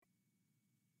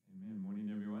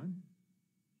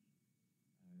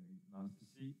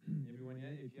see everyone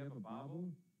here. If you have a Bible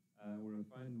or a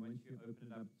phone, won't you open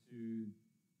it up to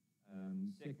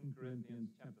 2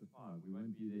 Corinthians chapter 5. We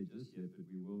won't be there just yet, but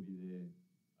we will be there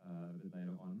a bit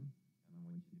later on, and I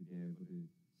want you to be able to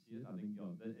see it. I think,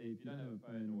 if you don't have a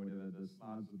phone or whatever, the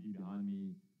slides will be behind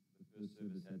me. The first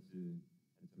service had to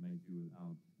make do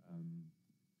without.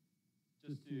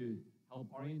 Just to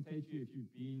help orientate you, if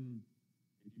you've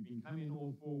been coming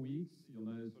all 4 weeks, you'll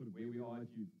know sort of where we are. If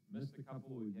you've missed a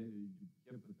couple or you've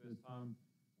kept the first time,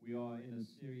 we are in a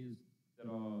series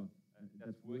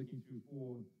that's working through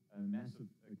 4 massive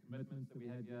commitments that we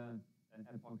have here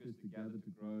at Focus: to gather,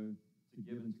 to grow, to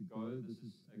give, and to go. This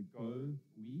is a go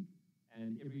week,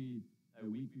 and every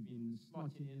week we've been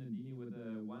slotting in and dealing with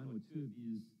 1 or 2 of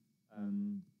these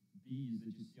B's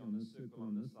that you see on this circle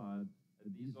on this side.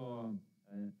 These are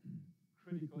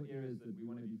critical areas that we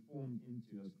want to be formed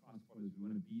into as Christ followers. We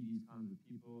want to be these kinds of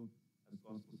people as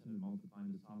gospel-centered,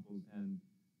 multiplying disciples. And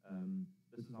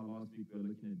this is our last week. We're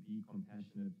looking at be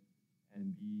compassionate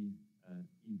and be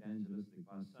evangelistic.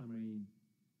 By summary,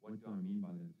 what do I mean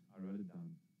by that? I wrote it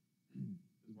down.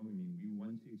 This is what we mean. We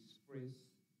want to express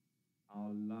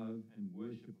our love and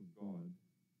worship of God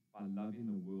by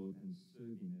loving the world and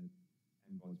serving it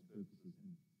and God's purposes in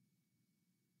it.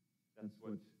 That's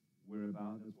what we're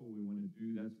about. That's what we want to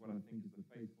do. That's what I think is the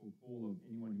faithful call of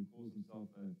anyone who calls himself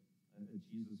a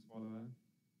Jesus follower.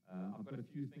 I've got a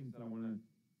few things that I want to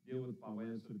deal with by way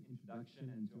of sort of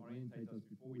introduction and to orientate us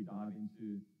before we dive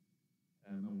into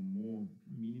a more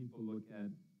meaningful look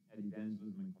at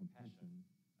evangelism and compassion.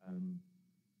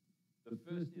 The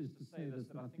first is to say this,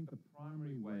 that I think the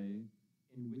primary way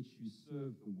in which you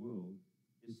serve the world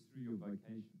is through your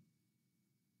vocation.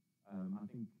 I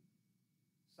think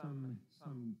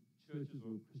some churches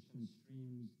or Christian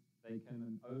streams, they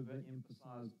can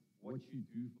overemphasize what you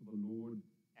do for the Lord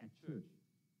at church.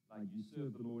 Like you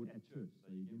serve the Lord at church.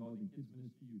 So you get involved in kids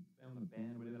ministry, you play on a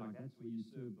band, whatever, like that's where you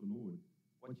serve the Lord.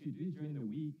 What you do during the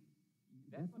week,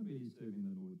 that's not really serving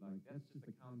the Lord. Like that's just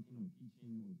accounting or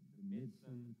teaching or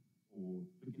medicine or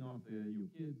looking after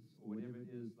your kids or whatever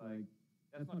it is. Like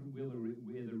that's not where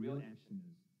the real action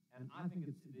is. And I think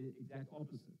it's the exact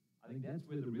opposite. I think that's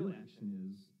where the real action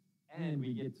is, and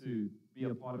we get to be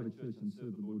a part of a church and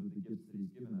serve the Lord with the gifts that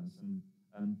He's given us. And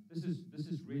this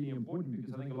is really important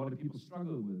because I think a lot of people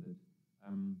struggle with it.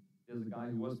 There's a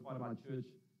guy who was part of our church.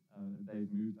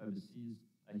 They've moved overseas.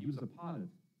 He was a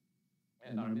pilot,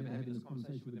 and I remember having this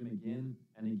conversation with him again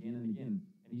and again and again,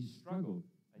 and he struggled.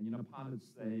 And you know, pilots,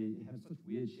 they have such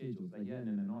weird schedules. They're here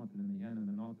and then they're not, and then they're here and then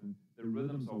they're not, and the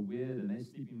rhythms are weird, and they're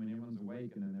sleeping when everyone's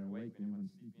awake, and then they're awake when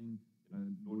everyone's sleeping. You know,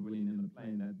 Lord willing, in the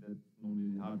plane, that's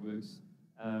normally how it works.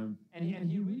 And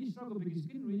he really struggled because he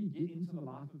couldn't really get into the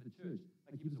life of the church.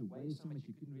 Like he was away so much,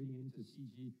 he couldn't really get into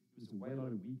CG. He was away a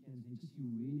lot of weekends, and he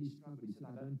really struggled. He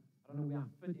said, I don't know where I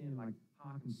fit in, like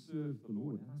how I can serve the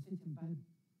Lord. And I said to him, bud,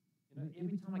 you know,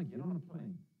 every time I get on a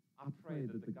plane, I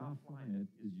pray that the guy flying it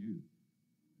is you.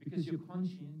 Because you're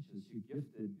conscientious, you're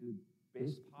gifted, you're the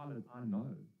best pilot I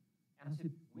know. And I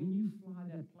said, when you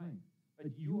fly that plane,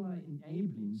 but you are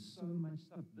enabling so much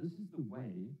stuff. This is the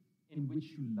way in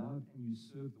which you love and you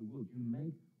serve the world. You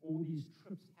make all these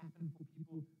trips happen for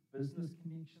people, business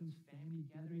connections, family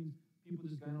gatherings, people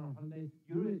just going on a holiday.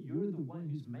 You're the one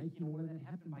who's making all of that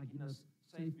happen by getting us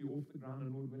safely off the ground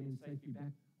and Lord willing, safely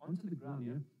back onto the ground.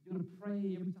 You know, you've got to pray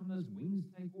every time those wings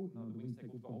take off. No, the wings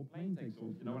take off, the whole plane takes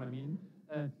off. You know what I mean?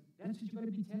 That's what you've got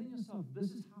to be telling yourself.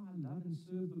 This is how I love and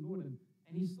serve the Lord.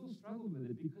 And he still struggled with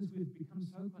it because we've become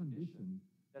so conditioned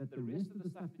that the rest of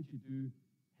the stuff that you do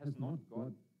has not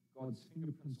got God's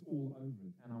fingerprints all over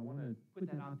it. And I want to put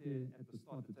that out there at the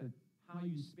start, that how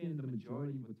you spend the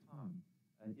majority of the time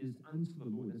is unto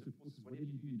the Lord. That's what Paul says, whatever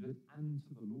you do, you do it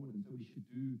unto the Lord. And so we should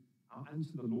do our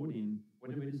unto the Lord in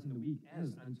whatever it is in the week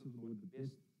as unto the Lord, the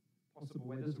best possible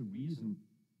way. There's a reason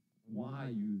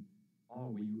why you are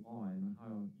where you are and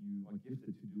how you are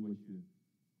gifted to do what you're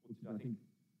called to do. I think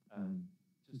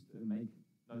just to make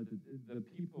note that the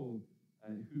people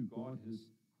who God has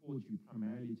called you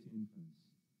primarily to influence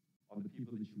are the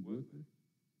people that you work with,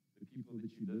 the people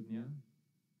that you live near,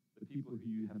 the people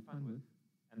who you have fun with,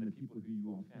 and the people who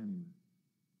you are family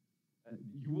with.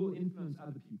 You will influence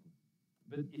other people.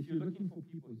 But if you're looking for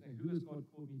people who say, who has God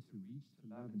called me to reach,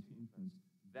 to love, and to influence,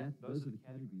 those are the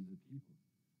categories of people.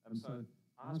 So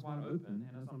eyes wide open,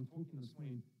 and as I'm talking this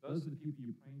morning, those are the people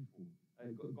you're praying for.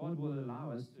 God will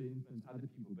allow us to influence other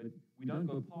people, but we don't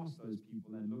go past those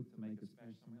people and look to make a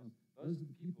splash somewhere else. Those are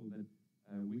the people that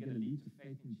we're going to lead to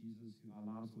faith in Jesus, who our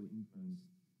lives will influence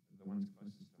the ones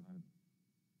closest to home.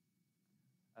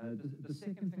 The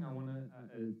second thing I want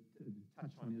to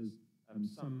touch on is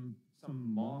some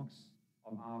marks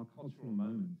of our cultural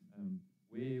moment,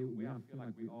 where I feel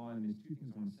like we are, and there's two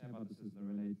things I want to say about this as they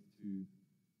relate to,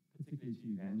 particularly to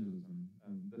evangelism.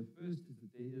 The first is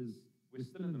that we're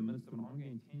still in the midst of an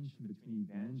ongoing tension between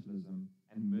evangelism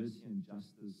and mercy and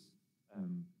justice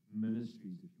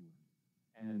ministries, if you will.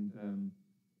 And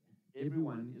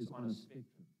everyone is on a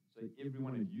spectrum. So every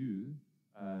one of you,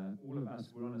 all of us,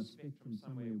 we're on a spectrum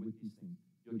somewhere with these things.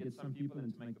 You'll get some people,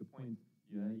 and to make the point,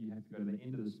 you have to go to the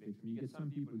end of the spectrum. You get some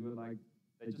people who are like,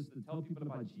 they tell people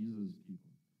about Jesus,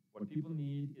 people. What people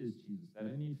need is Jesus. They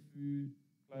don't need food,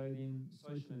 clothing,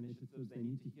 social initiatives. They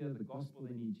need to hear the gospel.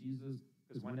 They need Jesus,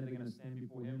 because one day they're going to stand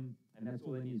before him, and that's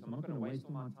all they need. So I'm not going to waste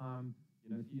all my time,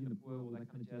 feeding the poor, all that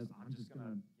kind of jazz. I'm just going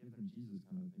to give them Jesus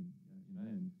kind of thing,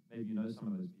 and maybe you know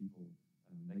some of those people.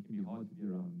 They can be hard to be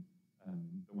around,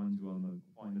 the ones who are on the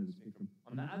far end of the spectrum.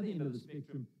 On the other end of the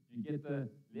spectrum, you get the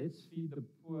let's feed the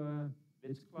poor,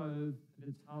 let's clothe,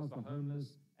 let's house the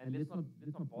homeless, and let's not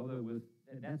bother with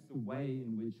that. That's the way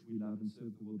in which we love and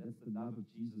serve the world. That's the love of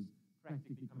Jesus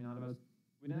practically coming out of us.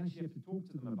 We don't actually have to talk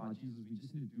to them about Jesus. We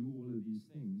just need to do all of these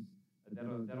things that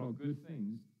are good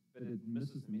things, but it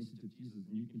misses the message of Jesus.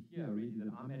 And you can hear already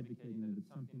that I'm advocating that it's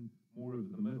something more of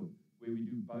the middle, where we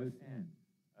do both and.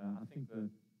 I think the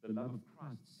love of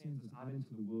Christ sends us out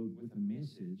into the world with a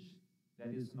message that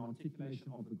is an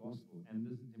articulation of the gospel. And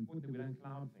it's important that we don't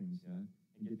cloud things here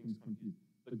and get things confused.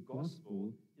 The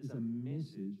gospel is a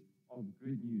message of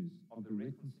good news, of the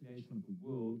reconciliation of the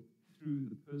world through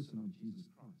the person of Jesus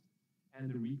Christ, and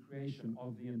the recreation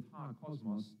of the entire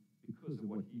cosmos because of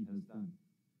what he has done.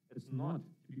 It's not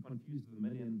to be confused with a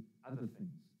million other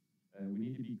things.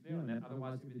 We need to be clear on that,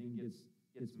 otherwise everything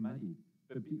gets muddy.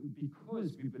 But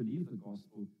because we believe the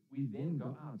gospel, we then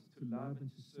go out to love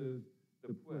and to serve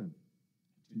the poor,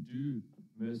 to do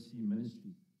mercy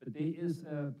ministry. But there is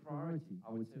a priority,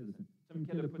 I would say this. Tim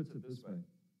Keller puts it this way.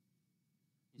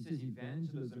 He says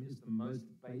evangelism is the most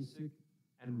basic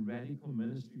and radical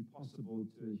ministry possible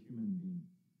to a human being.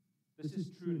 This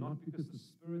is true not because the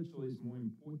spiritual is more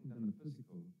important than the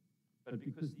physical, but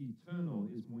because the eternal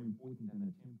is more important than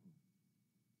the temporal.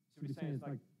 So we're saying it's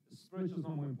like the spiritual is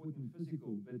not more important than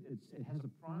physical, but it has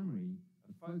a primary,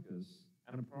 a focus,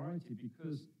 and a priority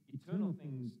because eternal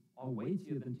things are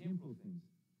weightier than temporal things.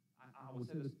 I will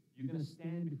say this, you're going to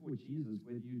stand before Jesus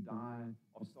whether you die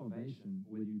of starvation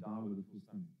or whether you die with a full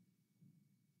stomach.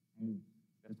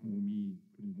 That's more me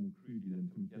putting it more crudely than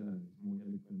Tim Keller is more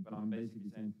eloquent, but I'm basically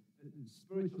saying that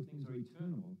spiritual things are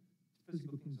eternal,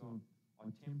 physical things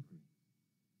are temporary.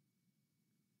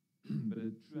 But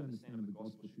a true understanding of the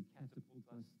gospel should catapult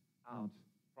us out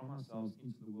from ourselves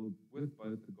into the world with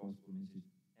both the gospel message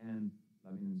and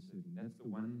loving and serving. That's the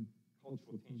one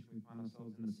cultural tension we find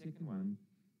ourselves in. The second one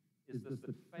is this,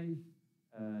 that faith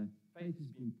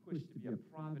is being pushed to be a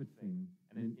private thing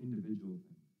and an individual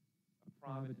thing. A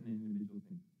private and an individual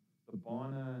thing. The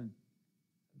Barna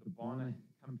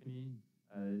company,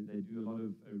 they do a lot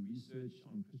of research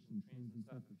on Christian trends and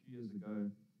stuff. A few years ago,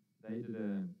 they did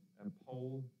a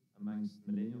poll amongst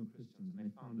millennial Christians, and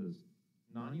they found this.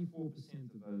 94%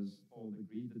 of those polled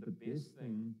agreed that the best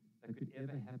thing that could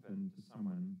ever happen to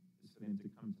someone is for them to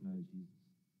come to know Jesus.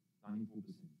 94%.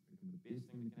 The best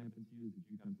thing that can happen to you is that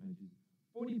you come to know Jesus.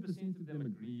 40% of them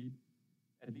agreed,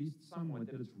 at least somewhat,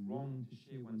 that it's wrong to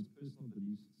share one's personal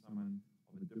beliefs with someone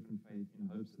of a different faith in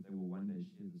hopes that they will one day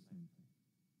share the same faith.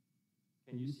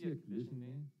 Can you see a collision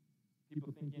there?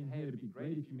 People thinking, hey, it'd be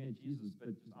great if you met Jesus, but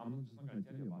I'm just not going to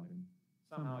tell you about him.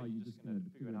 Somehow you're just going to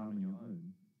figure it out on your own.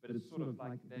 But it's sort of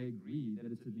like they agree that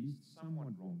it's at least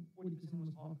somewhat wrong. 40%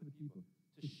 was half of the people.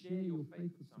 To share your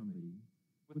faith with somebody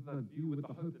with the view, with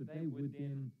the hope that they would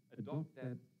then adopt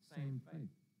that same faith.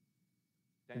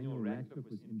 Daniel Radcliffe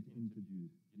was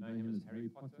interviewed. You know him as Harry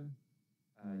Potter.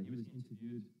 He was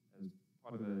interviewed as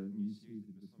part of a new series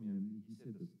that was filming, and he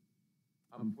said this: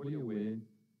 I'm fully aware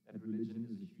that religion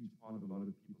is a huge part of a lot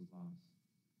of people's lives.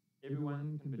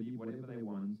 Everyone can believe whatever they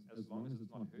want as long as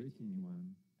it's not hurting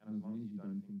anyone, and as long as you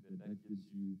don't think that that gives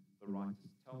you the right to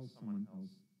tell someone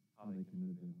else how they can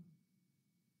live their life.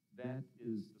 That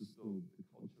is still the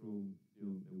cultural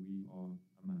deal that we are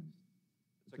amongst.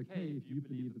 It's okay if you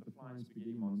believe that the flying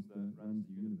spaghetti monster runs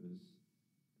the universe.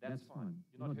 That's fine.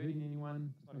 You're not hurting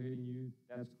anyone, it's not hurting you,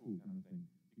 that's cool kind of thing.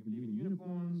 You can believe in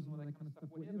unicorns and all that kind of stuff,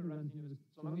 whatever runs the universe,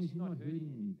 so long as you're not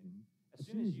hurting anything. As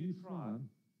soon as you try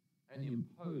and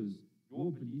impose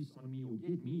your beliefs on me or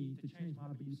get me to change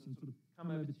my beliefs and sort of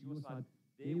come over to your side,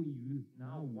 there you've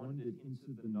now wandered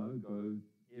into the no-go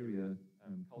area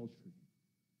culturally.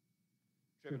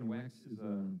 Trevor Wax is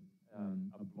a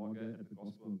blogger at the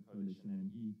Gospel Coalition, and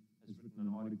he has written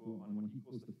an article on what he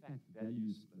calls the fact-value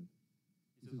split.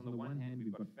 He says, on the one hand,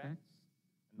 we've got facts,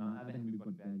 And on the other hand, we've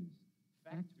got values.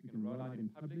 Fact, we can roll out in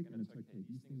public, and it's okay.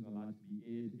 These things are allowed to be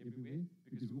aired everywhere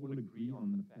because we all agree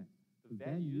on the fact. The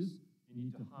values, you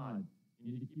need to hide.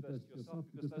 You need to keep those to yourself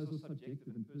because those are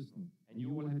subjective and personal. And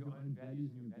you all have your own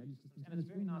values and your value systems. And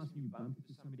it's very nice when you bump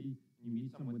into somebody and you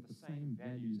meet someone with the same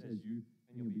values as you,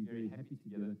 and you'll be very happy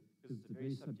together because it's a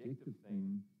very subjective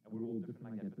thing, and we're all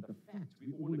different like that. But the fact, we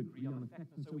all agree on the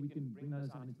fact, and so we can bring those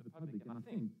out into the public. And I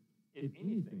think, if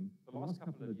anything, the last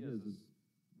couple of years has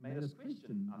made us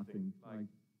question, I think, like,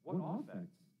 what are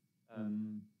facts?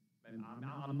 And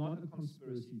I'm not a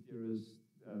conspiracy theorist.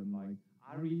 Like,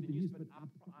 I read the news, but I'm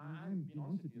being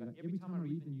honest with you, like, every time I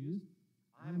read the news,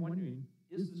 I'm wondering,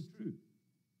 is this true?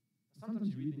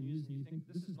 Sometimes you read the news and you think,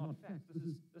 this is not facts. This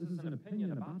is an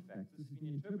opinion about facts. This has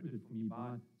been interpreted for me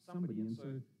by somebody. And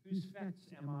so, whose facts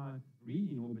am I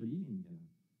reading or believing here?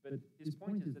 But his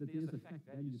point is that there's a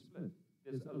fact-value split.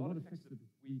 There's a lot of facts that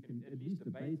we can at least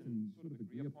debate and sort of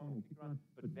agree upon or kick around,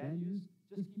 but values,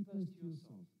 just keep those to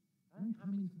yourself. Don't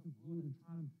come into the world and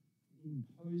try and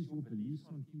impose your beliefs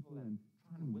on people and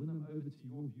try and win them over to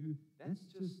your view. That's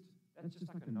just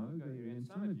like a no-go area. And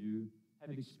some of you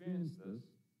have experienced this.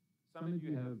 Some of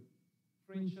you have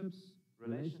friendships,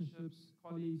 relationships,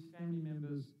 colleagues, family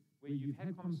members, where you've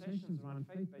had conversations around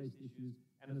faith-based issues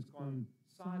and it's gone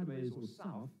sideways or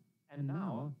south, and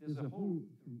now there's a whole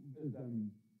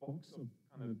box of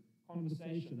kind of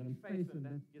conversation and faith, and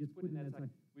that gets put in there. It's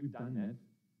like, we've done that,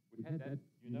 we've had that,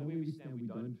 you know where we stand, we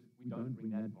don't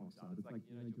bring that box out. It's like,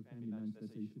 at your family lunch,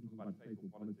 they say you shouldn't talk about faith or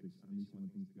politics unless you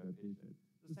want things to go pear-shaped.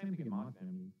 It's the same thing in my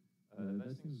family.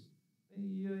 Those things,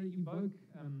 they evoke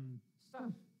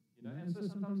stuff, and so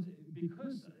sometimes,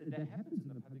 because that happens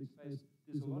in the public space,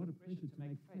 there's a lot of pressure to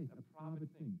make faith a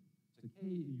private thing. It's okay,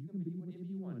 you can believe whatever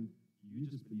you want, you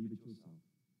just believe it yourself.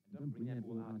 And don't bring that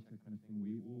all out, that kind of thing.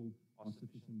 We all are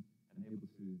sufficient and able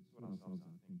to sort ourselves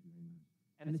out. Thank you very much.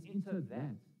 And it's into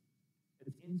that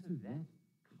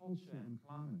culture and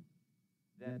climate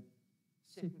that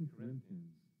 2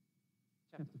 Corinthians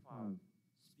chapter 5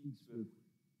 speaks with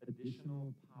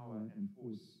additional power and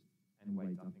force and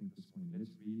weight, I think, this morning.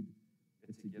 Let's read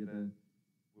it together.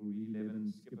 We'll read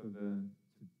 11, skip over,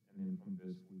 and then from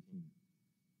verse 14.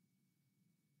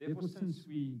 Therefore, since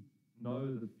we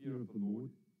know the fear of the Lord,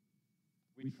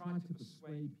 we try to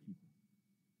persuade people.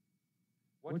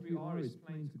 What we are is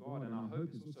plain to God, and our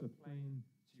hope is also plain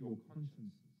to your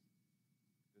consciences.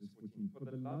 Verse 14, for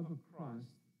the love of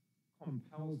Christ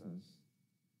compels us,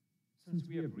 since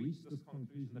we have reached this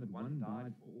conclusion that one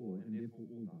died for all, and therefore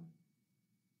all died.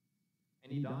 And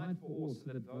he died for all,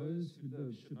 so that those who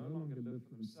live should no longer live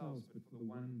for themselves, but for the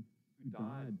one who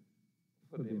died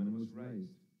for them and was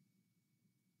raised.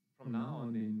 From now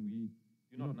on, then, we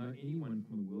do not know anyone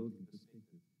from a worldly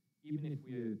perspective. Even if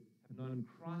we have known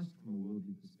Christ from a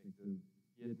worldly perspective,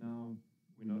 yet now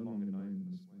we no longer know him in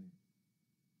this way.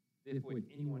 Therefore, if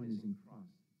anyone is in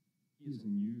Christ, he is a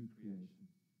new creation.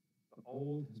 The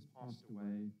old has passed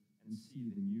away, and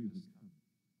see, the new has come.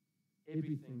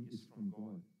 Everything is from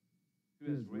God,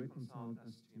 who has reconciled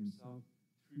us to himself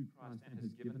through Christ and has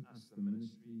given us the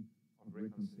ministry of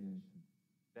reconciliation.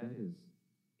 That is,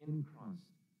 in Christ,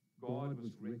 God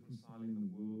was reconciling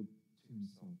the world to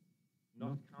himself,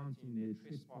 not counting their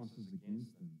trespasses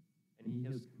against them, and he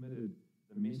has committed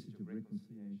the message of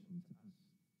reconciliation to us.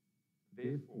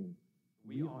 Therefore,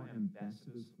 we are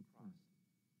ambassadors for Christ,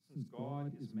 since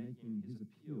God is making his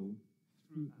appeal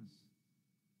through us.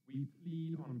 We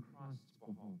plead on Christ's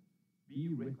behalf, be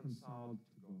reconciled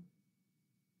to God.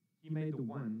 He made the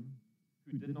one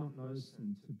who did not know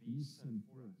sin to be sin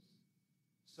for us,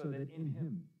 so that in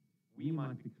him we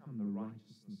might become the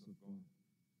righteousness of God.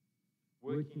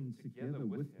 Working together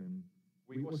with him,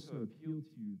 we also appeal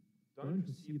to you, don't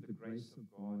receive the grace of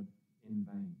God in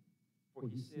vain. For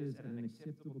he says, at an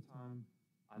acceptable time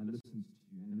I listened to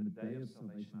you, and in the day of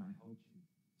salvation I helped you.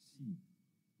 See,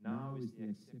 now is the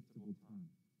acceptable time.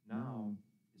 Now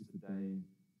is the day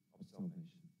of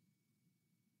salvation.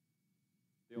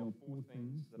 There are 4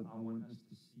 things that I want us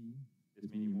to see.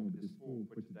 There's many more, but there's 4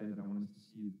 for today that I want us to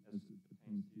see as it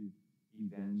pertains to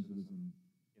evangelism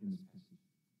in this passage.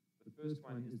 The first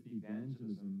one is the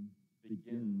evangelism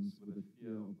begins with the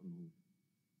fear of the Lord.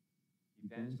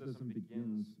 Evangelism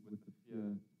begins with the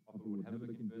fear of the Lord. Have a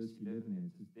look in verse 11 there.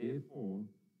 It says, therefore,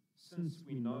 since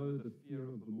we know the fear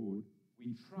of the Lord,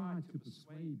 we try to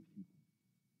persuade people.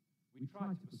 We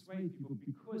try to persuade people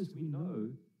because we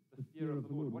know the fear of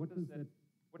the Lord. What does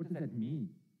that mean?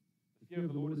 The fear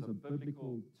of the Lord is a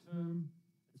biblical term.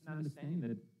 It's an understanding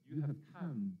that you have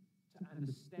come to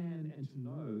understand and to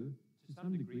know, to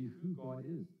some degree, who God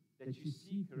is. That you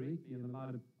see correctly in the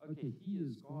light of, okay, he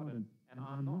is God and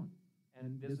I'm not.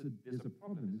 and there's a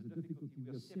problem, there's a difficulty,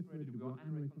 we are separated, we are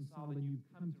unreconciled, and you've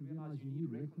come to realize you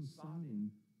need reconciling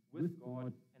with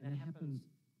God, and that happens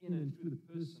in and through the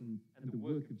person and the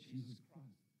work of Jesus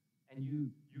Christ. And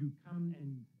you come,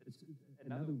 and it's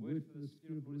another word for this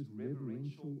fear of the Lord is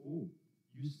reverential awe.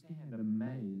 You stand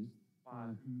amazed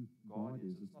by who God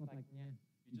is. It's not like,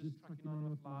 you're just trucking on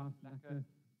with life, like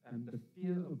the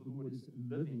fear of the Lord is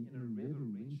living in a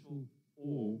reverential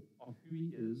awe of who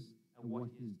He is and what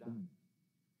He has done.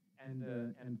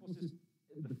 And Paul says,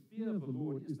 the fear of the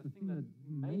Lord is the thing that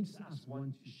makes us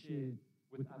want to share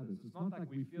with others. It's not like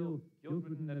we feel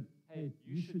guilt-ridden that, hey,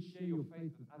 you should share your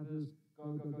faith with others,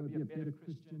 go, be a better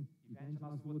Christian,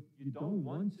 evangelize the world. You don't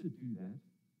want to do that,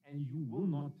 and you will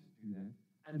not do that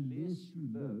unless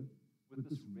you live with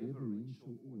this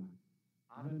reverential awe.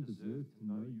 I don't deserve to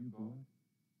know you, God.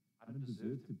 I don't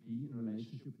deserve to be in a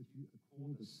relationship with you,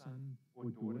 called a son or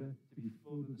daughter, to be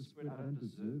filled with the Spirit. I don't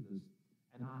deserve this.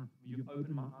 And you've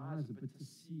opened my eyes a bit to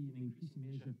see in increasing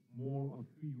measure more of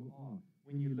who you are.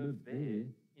 When you live there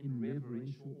in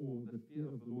reverential awe, the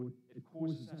fear of the Lord, it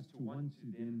causes us to want to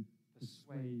then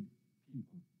persuade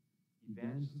people.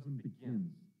 Evangelism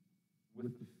begins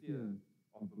with the fear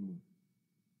of the Lord.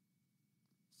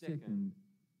 Second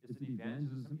is that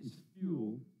evangelism is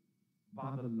fueled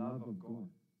by the love of God.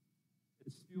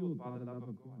 It's fueled by the love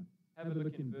of God. Have a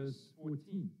look in verse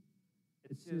 14.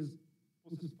 It says,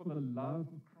 for the love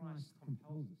of Christ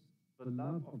compels us. The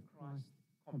love of Christ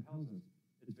compels us.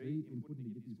 It's very important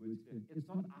to get these words clear. It's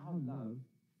not our love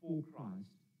for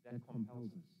Christ that compels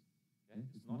us. Okay?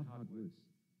 It's not how it works.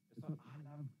 It's not,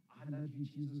 I love you,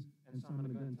 Jesus, and so I'm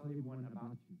going to go and tell everyone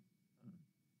about you.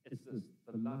 It's this,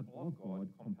 the love of God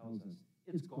compels us.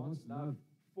 It's God's love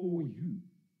for you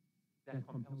that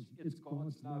compels you. It's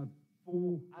God's love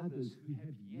for others who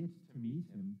have yet to meet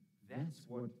Him. That's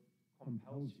what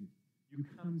compels you. You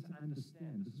come to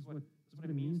understand. This is what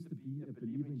it means to be a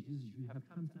believer in Jesus. You have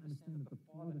come to understand that the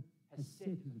Father has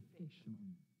set His affection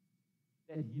on you,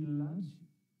 that He loves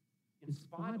you in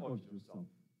spite of yourself.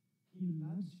 He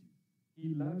loves you.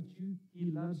 He loves you.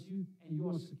 He loves you, and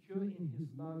you are secure in His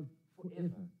love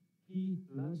forever. He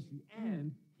loves you,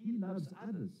 and He loves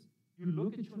others. You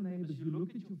look at your neighbors, you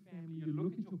look at your family, you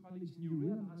look at your colleagues, and you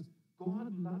realize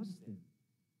God loves them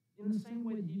in the same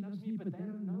way that He loves me, but they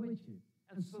don't know it yet.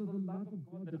 And so the love of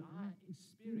God that I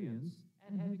experience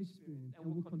and have experienced and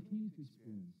will continue to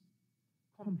experience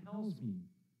compels me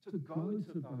to go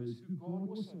to those who God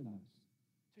also loves,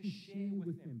 to share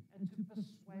with them and to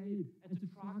persuade and to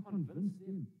try to convince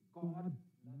them God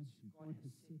loves you. God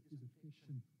has set His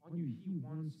affection on you. He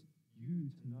wants you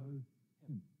to know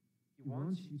Him. He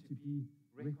wants you to be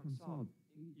reconciled.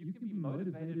 You can be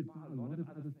motivated by a lot of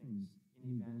other things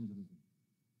in evangelism.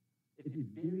 It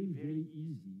is very, very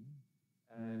easy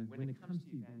when it comes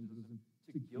to evangelism,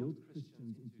 to guilt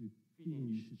Christians into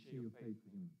feeling you should share your faith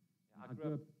with them. I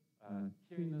grew up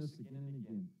hearing this again and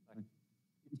again. Like,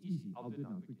 it's easy. I'll do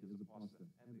it now quickly as a pastor.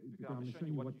 And because I'm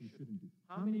showing you what you shouldn't do.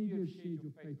 How many of you have shared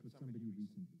your faith with somebody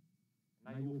recently?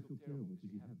 Now you all feel terrible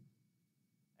because you haven't.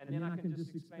 And then I can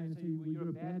just explain and say, well,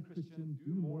 you're a bad Christian.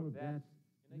 Do more of that.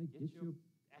 Get your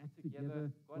act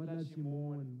together. God loves you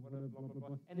more, and whatever, blah, blah,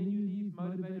 blah. And then you leave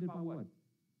motivated by what?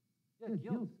 Yeah,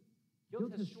 guilt.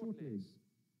 Guilt has short legs.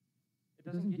 It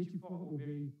doesn't get you far or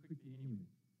very quickly anyway.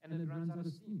 And it runs out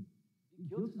of steam.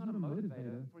 Guilt is not a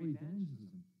motivator for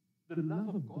evangelism. The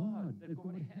love of God that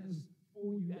God has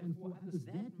for you and for others,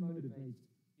 that motivates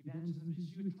evangelism. Because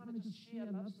you're trying to just share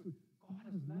a love story. God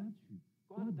has loved you.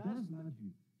 God does love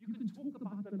you. You can talk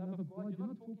about the love of God. You're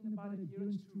not talking about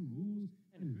adherence to rules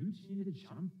and hoops you need to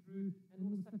jump through and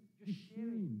all this stuff. You're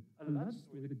sharing a love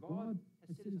story that God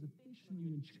has set His affection on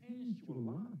you and changed your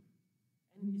life.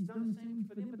 And He's done the same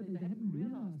for them, but they haven't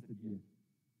realized it yet.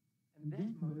 And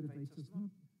that motivates us, not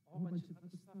a whole bunch of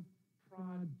other stuff,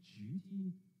 pride, duty,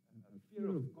 fear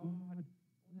of God,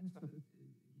 all that stuff.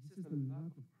 He says the love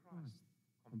of Christ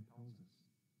compels us.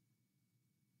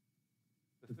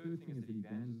 The third thing is that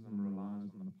evangelism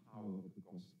relies on the power of the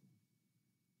gospel.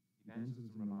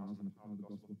 Evangelism relies on the power of the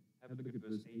gospel. Have a look at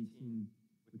verse 18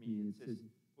 with me. It says,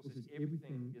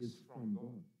 everything is from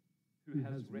God, who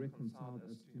has reconciled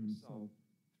us to Himself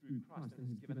through Christ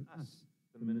and has given us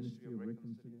the ministry of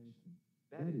reconciliation.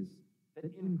 That is,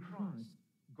 that in Christ,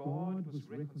 God was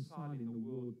reconciling the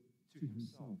world to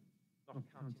Himself, not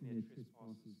counting their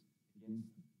trespasses against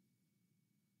them.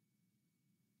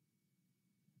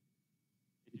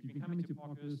 If you've been coming to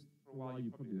Parkhurst for a while,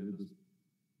 you've probably heard this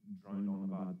droned on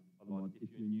about a lot.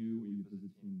 If you're new or you're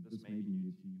visiting, this may be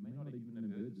new to you. You may not even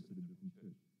have heard this at a different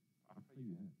church. I pray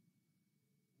you have.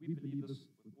 We believe this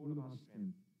with all of our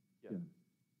strength here,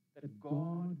 that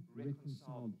God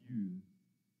reconciled you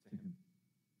to him.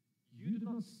 You did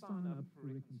not sign up for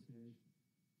reconciliation.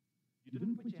 You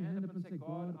didn't put your hand up and say,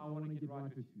 God, I want to get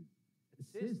right with you. It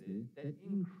says there that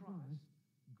in Christ,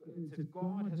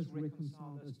 God has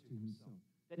reconciled us to himself.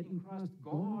 That in Christ,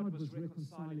 God was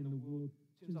reconciling the world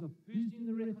to himself. Who's doing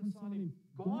the reconciling?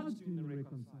 God's doing the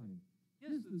reconciling.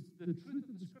 Here's the truth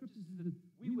of the scriptures is that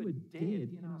we were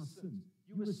dead in our sins.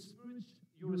 You were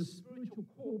a spiritual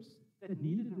corpse that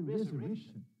needed a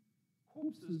resurrection.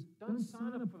 Corpses don't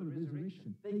sign up for the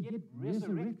resurrection. They get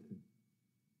resurrected.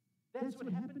 That's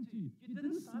what happened to you. You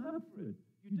didn't sign up for it.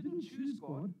 You didn't choose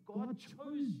God. God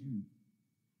chose you.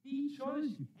 He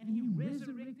chose you, and he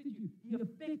resurrected you. He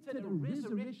effected a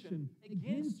resurrection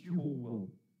against your will.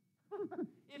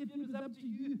 If it was up to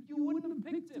you, you wouldn't have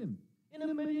picked him. In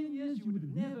a million years, you would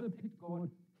have never picked God.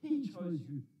 He chose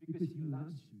you because he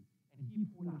loves you, and he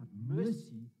poured out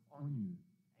mercy on you,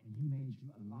 and he made you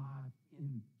alive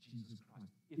in Jesus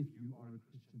Christ. If you are a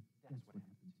Christian, that's what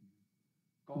happened to you.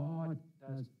 God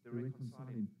does the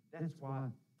reconciling. That's why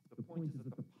the point is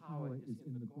that the power is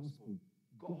in the gospel.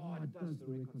 God does the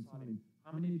reconciling.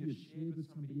 How many of you have shared with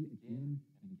somebody again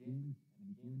and again and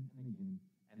again and again,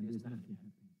 and there's nothing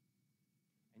happening?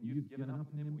 And you've given up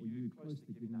on them, or you're close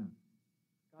to giving up.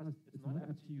 Guys, it's not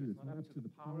up to you. It's not up to the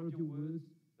power of your words,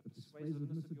 the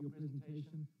persuasiveness of your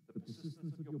presentation, the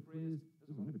persistence of your prayers.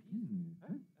 There's a lot of peas in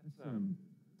there. That's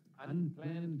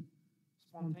unplanned,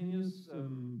 spontaneous.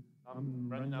 I'm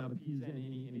running out of peas and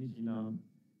any energy now.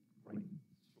 Right.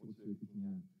 Short-circuiting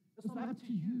out. It's not up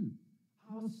to you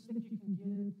how slick you can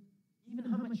get,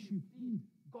 even how much you plead.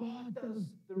 God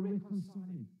does the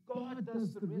reconciling. God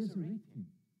does the resurrecting.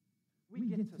 We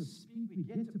get to speak, we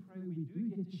get to pray, we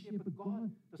do get to share, but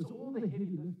God does all the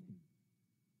heavy lifting.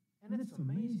 And it's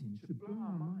amazing. It should blow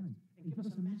our minds and give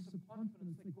us a massive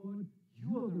confidence that God, you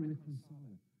are the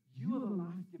reconciler. You are the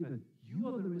life giver. You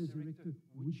are the resurrector.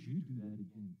 Would you do that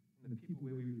again? And the people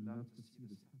where we would love to see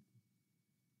this happen.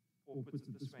 Paul puts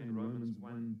it this way in Romans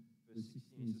 1, verse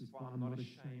 16. He says, "For I'm not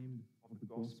ashamed of the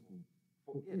gospel.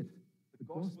 For it, the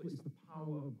gospel is the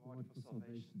power of God for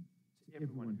salvation to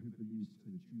everyone who believes,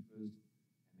 to the Jew first,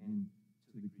 and then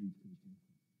to the Greek, to the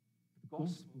Gentile." The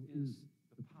gospel is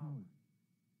the power.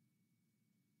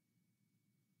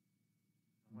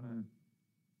 I want to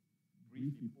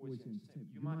briefly pause here and say,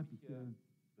 you might be here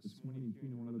this morning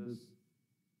hearing all of this,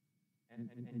 and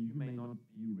you may not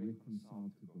be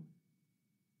reconciled to God.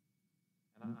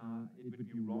 And it would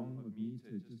be wrong of me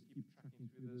to just keep tracking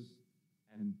through this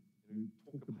and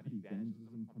talk about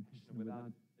evangelism and compassion without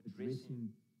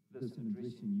addressing this and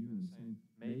addressing you and saying,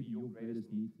 maybe your greatest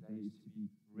need today is to be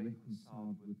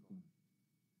reconciled with God.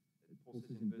 Paul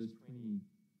says in verse 20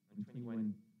 and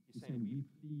 21, he's saying, we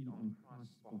plead on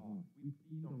Christ's behalf. We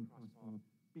plead on Christ's behalf.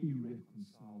 Be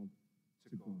reconciled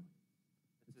to God.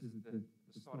 It says at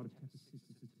the start of chapter 6,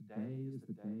 it says, today is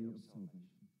the day of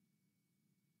salvation.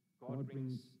 God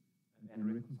brings and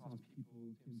reconciles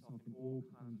people to himself in all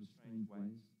kinds of strange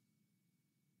ways.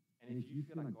 And if you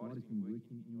feel like God has been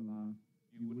working in your life,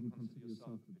 you wouldn't consider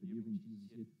yourself a believer in Jesus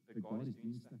yet, but God is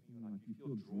doing stuff in your life. You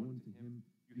feel drawn to him.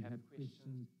 You have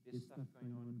questions. There's stuff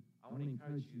going on. I want to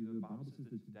encourage you. The Bible says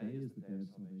that today is the day of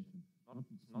salvation.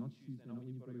 It's not Tuesday, not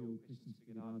when you've got your questions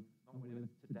figured out, not whenever.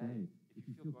 Today, if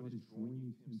you feel God is drawing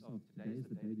you to himself, today is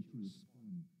the day that you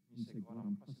respond. You say, God,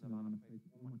 I'm crossing the line of faith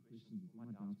with all my questions, with all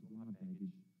my doubts, with all my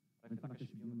baggage. I don't feel like I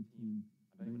should be on the team.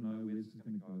 I don't even know where this is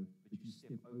going to go. But you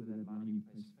step over that line and you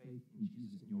place faith in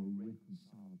Jesus and you're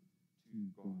reconciled to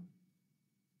God.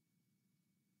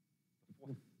 The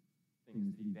fourth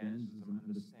thing is the evangelism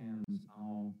understands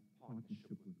our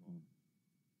partnership with God.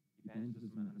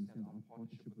 Evangelism understands our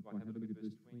partnership with God. Have a look at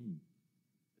verse 20.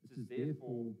 It says,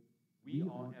 therefore, we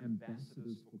are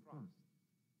ambassadors for Christ,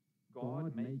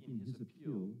 God making his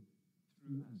appeal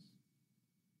through us.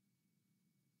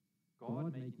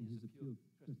 God making his appeal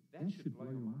through us. That should blow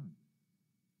your mind.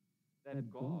 That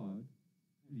God,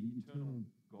 the eternal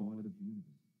God of the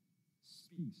universe,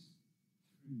 speaks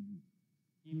through you.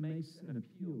 He makes an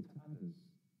appeal to others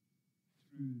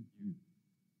through you.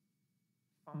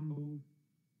 Fumbled,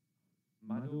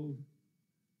 muddled,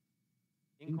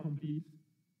 incomplete,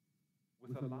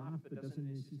 with a life that doesn't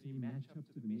necessarily match up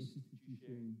to the message that you're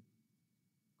sharing,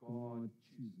 God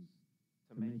chooses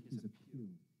to make his appeal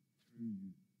through you.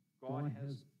 God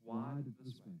has wired it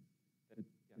this way. That,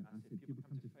 I said, people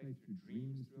come to faith through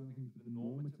dreams, through other things, but the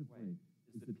normative way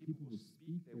is that people will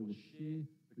speak, they will share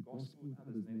the gospel with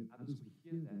others, and then others will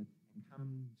hear that and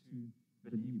come to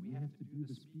believe. We have to do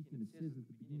the speaking. It says at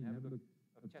the beginning, have a look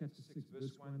of chapter 6,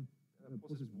 verse 1,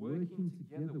 Paul says, working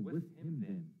together with him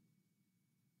then.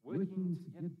 Working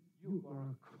together. You are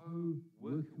a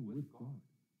co-worker with God.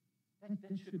 That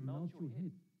should melt your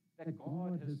head. That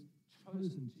God has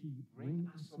chosen to bring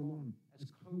us along as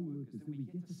co-workers, that we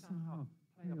get to somehow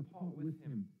play a part with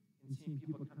Him in seeing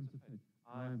people come to faith.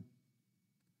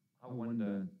 I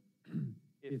wonder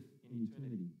if in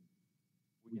eternity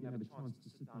we can have a chance to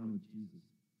sit down with Jesus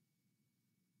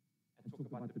and talk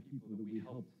about the people that we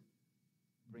helped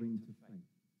bring to faith.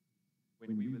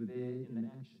 When we were there in the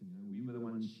action, we were the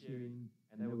ones sharing,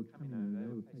 and they were coming out, they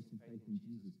were placing faith in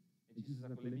Jesus. And Jesus is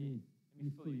like, well, let me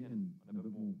fill you in on a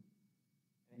bit more.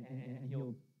 And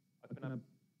He'll open up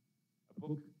a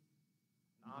book,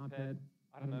 an iPad,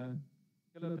 I don't know.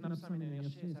 He'll open up something and He'll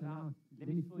share, say, let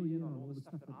me fill you in on all the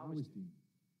stuff that I was doing.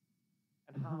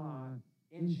 And how I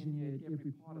engineered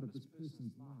every part of this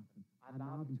person's life. And I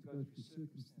allowed them to go through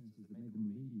circumstances that made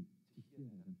them ready to hear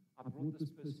that. And I brought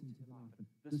this person into life, and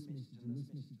this message, and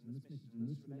this message, and this message, and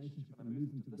this relationship, and I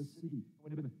moved them to this city, and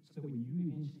whatever, so that when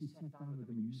you eventually sat down with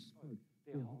them and you spoke,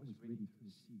 their heart was ready to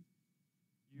receive.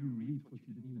 You reaped what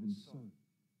you didn't even sow.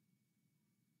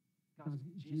 Guys,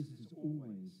 Jesus is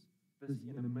always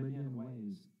busy in a million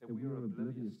ways that we are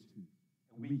oblivious to,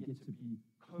 and we get to be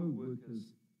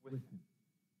co-workers with Him.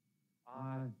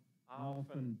 I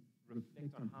often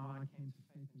reflect on how I came to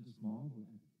faith and just marvel at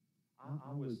it.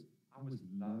 I was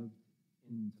loved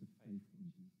into faith in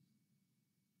Jesus.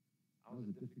 I was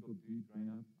a difficult dude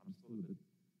growing up. I'm still a bit.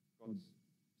 God's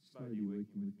slowly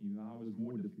working with me. I was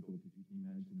more difficult, if you can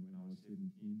imagine, when I was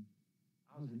 17.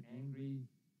 I was an angry,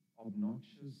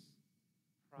 obnoxious,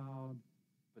 proud,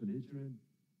 belligerent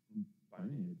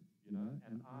bonehead,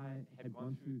 and I had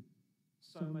gone through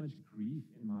so much grief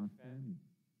in my family.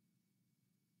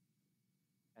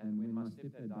 And when my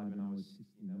stepdad died when I was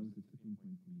 16, that was the tipping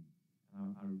point for me.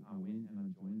 And I went and I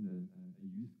joined a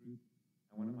youth group,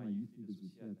 and one of my youth leaders was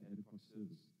here at the 8 o'clock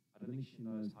service. I don't think she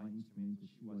knows how instrumental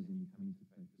she was in me coming to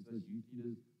faith, because those youth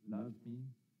leaders loved me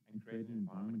and created an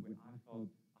environment where I felt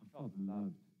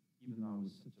loved, even though I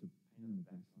was such a pain in the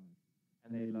backside. And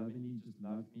they lovingly just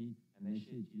loved me, and they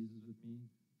shared Jesus with me.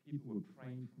 People were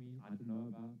praying for me I didn't know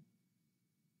about.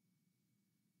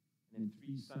 And then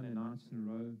 3 Sunday nights in a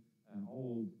row, an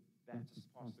old Baptist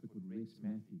pastor called Rex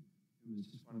Matthew, who was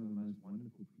just one of the most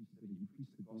wonderful preachers ever. He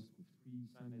preached the gospel 3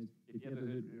 Sundays. If you ever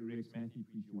heard Rex Matthew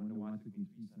preach, you wonder why it took me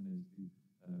 3 Sundays to,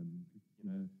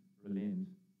 relent.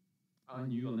 I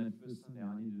knew on that first Sunday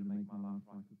I needed to make my life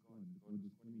right with God. God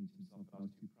was calling me to Himself, but I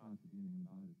was too proud to do anything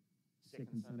about it.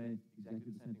 Second Sunday,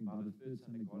 exactly the same thing. By the third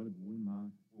Sunday, God had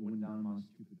worn down my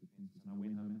stupid defenses, and I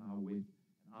went home and I wept,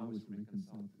 and I was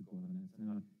reconciled to God on that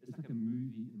Sunday. It's like a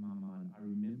movie in my mind. I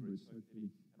remember it so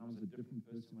clearly, and I was a different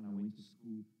person when I went to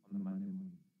school on the Monday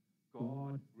morning.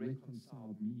 God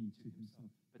reconciled me to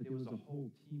Himself, but there was a whole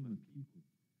team of people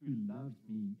who loved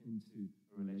me into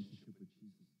a relationship with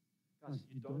Jesus. Guys,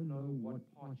 you don't know what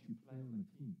part you play on the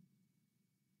team.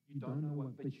 You don't know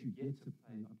what, but you get to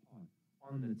play a part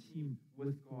on the team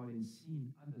with God in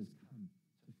seeing others come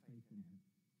to faith in Him.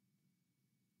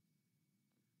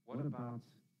 What about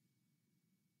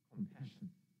compassion?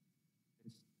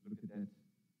 Let's look at that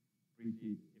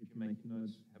briefly. If you're making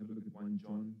notes, have a look at 1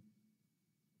 John,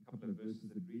 a couple of verses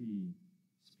that really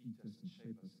speak to us and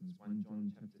shape us. And it's 1 John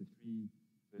chapter 3,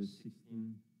 verse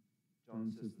 16.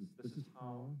 John says this is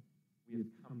how we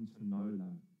have come to know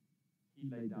love. He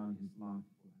laid down His life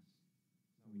for us.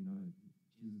 That's how we know it.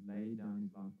 Jesus laid down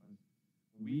His life for us.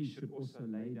 We should also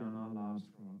lay down our lives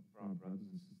for our brothers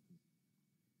and sisters.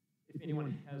 If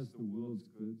anyone has the world's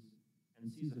goods and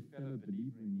sees a fellow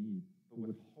believer in need, but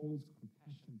withholds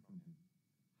compassion from him,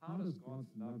 how does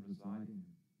God's love reside in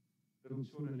him? Little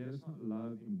children, let us not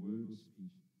love in word or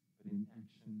speech, but in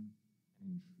action and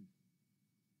in truth.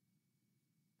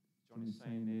 John is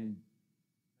saying there,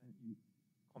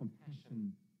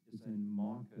 compassion is a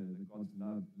marker that God's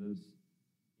love lives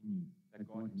in you, that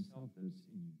God Himself lives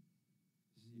in you.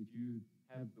 If you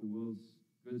have the world's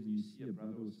goods and you see a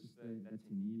brother or sister that's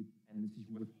in need, and it says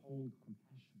you withhold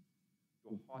compassion,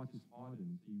 your heart is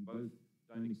hardened, so you both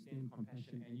don't extend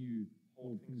compassion and you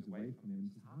hold things away from them.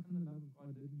 It says, how can the love of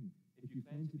God live in you? If you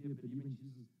claim to be a believer in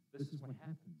Jesus, this is what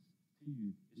happens to you,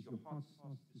 is your heart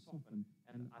starts to soften.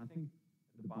 And I think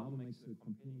the Bible makes a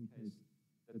compelling case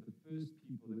that the first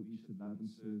people that we should love and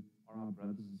serve are our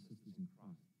brothers and sisters in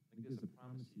Christ. I think there's a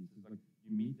primacy. It's like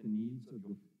you meet the needs of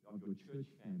your church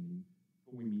family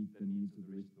before we meet the needs of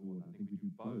the rest of the world. I think we do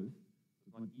both.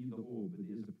 It's not either or, but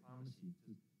there is a primacy.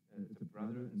 It's a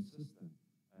brother and sister.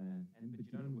 But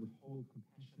you don't withhold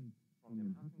compassion from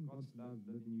them. How can God's love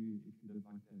live in you if you live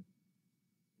like that?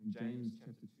 In James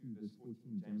chapter 2, verse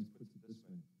 14, James puts it this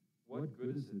way. What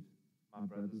good is it, my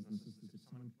brothers and sisters, if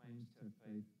someone claims to have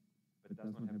faith but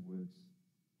does not have works,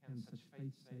 can such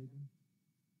faith save him?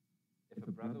 If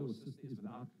a brother or sister is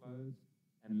without clothes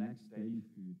and lacks daily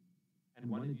food, and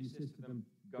one of you says to them,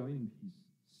 "Go in peace,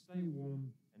 stay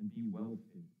warm, and be well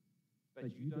fed,"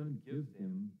 but you don't give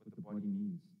them what the body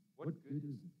needs, what good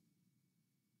is it?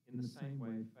 In the same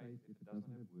way, faith, if it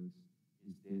doesn't have works,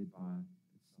 is dead by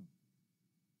itself.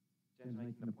 James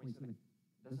making the point that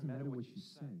it doesn't matter what you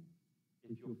say.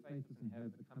 If your faith doesn't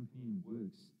have accompanying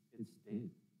works, it's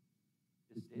dead.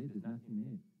 It's dead. There's nothing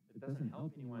there. It doesn't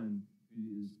help anyone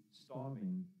who is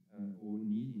starving or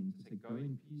needing to say, "Go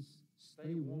in peace,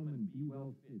 stay warm, and be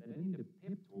well fed." They don't need a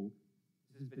pep talk.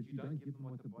 It says, but you don't give them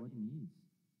what the body needs.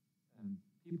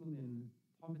 People in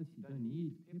poverty don't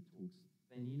need pep talks.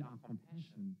 They need our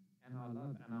compassion and our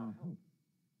love and our help.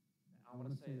 I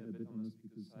want to say a bit on this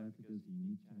because South Africa is a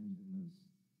unique challenge in this.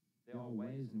 There are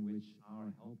ways in which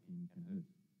our helping can hurt.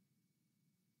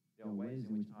 There are ways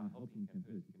in which our helping can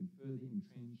hurt. It can further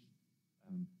entrench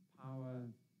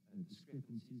power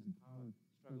discrepancies and power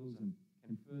struggles, and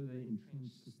can further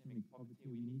entrench systemic poverty.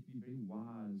 We need to be very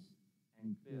wise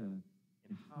and clear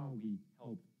in how we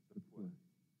help the poor.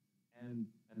 And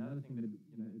another thing that,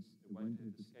 it won't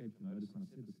have escaped your notice, and I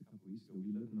said this a couple of weeks ago,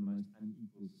 we live in the most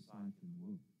unequal society in the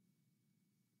world.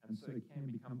 And so it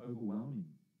can become overwhelming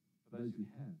for those who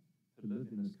have to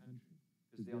live in this country,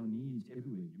 because there are needs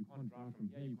everywhere. You can't drive from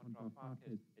here, you can't drive 5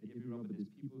 K at every road, but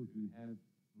there's people who have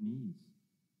needs.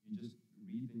 You just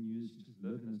read the news, you just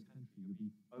live in this country, you'll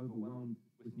be overwhelmed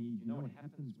with need. You know what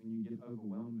happens when you get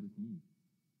overwhelmed with need?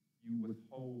 You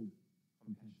withhold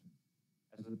compassion.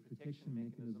 As a protection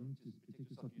mechanism to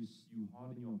protect yourself, you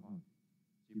harden your heart.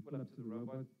 So you pull up to the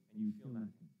robot and you feel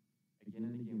nothing. Again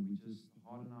and again, we just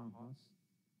harden our hearts.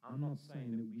 I'm not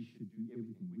saying that we should do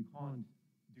everything. We can't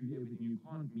do everything. You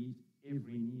can't meet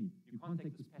every need. You can't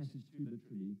take this passage too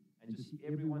literally and just see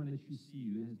everyone that you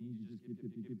see who has needs, you just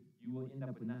give. You will end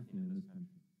up with nothing in this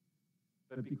country.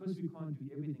 But because we can't do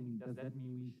everything, does that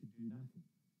mean we should do nothing?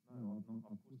 No, of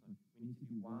course not. We need to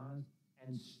be wise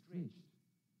and stretched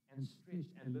and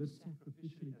live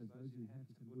sacrificially as those who have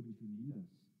to say, "Lord, would you lead us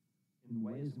in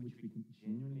ways in which we can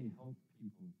genuinely help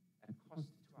people at cost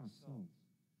to ourselves?"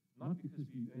 Not because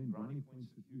we earn brownie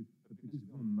points with you, but because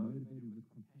we are motivated with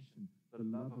compassion. The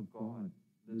love of God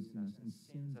lives in us and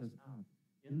sends us out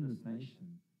in this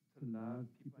nation to love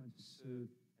people and to serve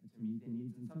and to meet their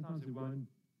needs. And sometimes it won't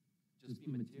just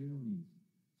be material needs.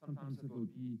 Sometimes it will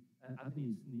be other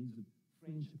needs of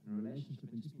friendship and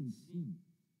relationship and just being seen.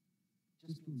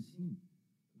 Just being seen.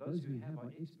 Those who have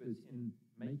are experts in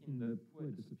making the poor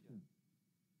disappear.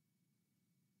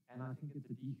 And I think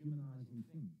it's a dehumanizing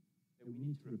thing that we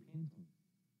need to repent of.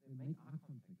 They make eye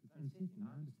contact. It's unsettling.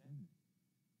 I understand it.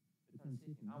 It's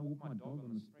unsettling. I walk my dog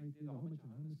on the street. There's a whole bunch of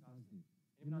homeless guys there.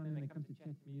 Every now and then they come to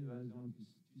chat to me. Those aren't too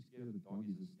scared of the dog.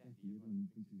 He's a staffy. Everyone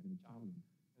thinks he's going to chow them.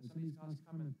 And some of these guys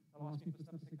come and they'll ask me for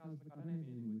stuff. I say, "Guys, look, I don't have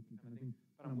anything with you," kind of thing.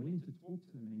 But I'm willing to talk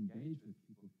to them and engage with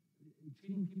people.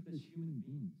 Treating people as human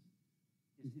beings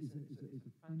is a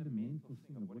fundamental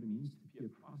thing of what it means to be a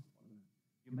Christ follower.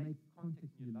 You make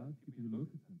contact and you love people, you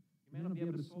look at them. You may not be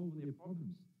able to solve their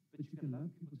problems, but you can love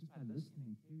people just by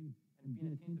listening and caring and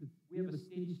being attentive. We have a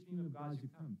steady stream of guys who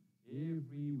come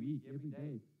every week, every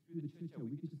day, through the church.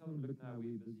 We could just tell them, "Look, now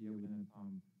we're busy here, we don't have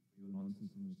time for your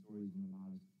nonsense and your stories and your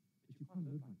lies." But you can't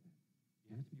live like that.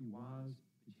 You have to be wise,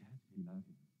 but you have to be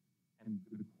loving. And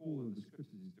the call of the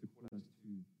scriptures is to call us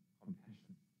to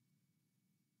compassion.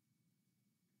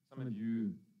 Some of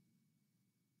you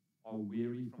are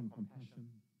weary from compassion.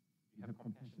 You have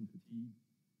compassion fatigue.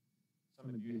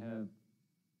 Some of you have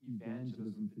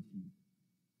evangelism fatigue.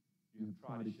 You have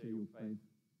tried to share your faith.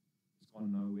 It's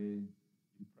gone nowhere.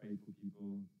 You prayed for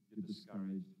people. You're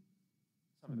discouraged.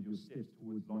 Some of your steps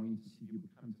towards longing to see people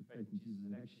come to faith in Jesus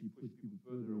have actually pushed people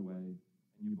further away,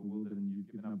 and you're bewildered and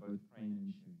you've given up both praying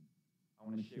and sharing. I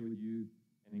want to share with you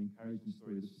an encouraging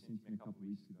story. This was sent to me a couple of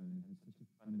weeks ago, and it had such a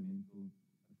fundamental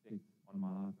effect on my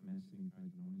life, a massive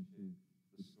encouragement. I want to share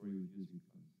this story with you as we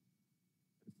close.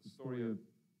 It's the story of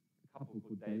a couple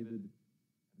called David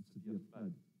and Severe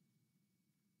Flood.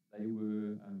 They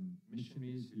were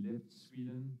missionaries who left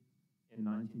Sweden in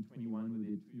 1921 with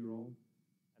their 2-year-old,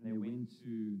 and they went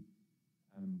to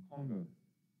Congo,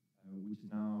 which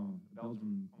is now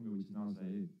Belgium, Congo, which is now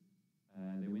Zaire.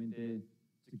 They went there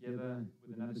together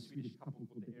with another Swedish couple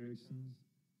called the Ericsons.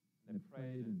 They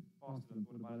prayed and fasted and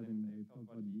thought about it, and they felt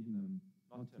God leading them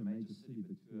not to a major city,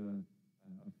 but to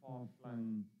a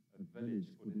far-flung village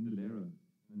called Indalero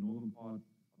in the northern part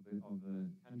of the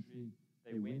country.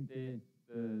 They went there.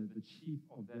 The chief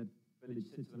of that village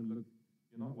said to them, "Look,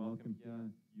 you're not welcome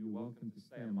here. You're welcome to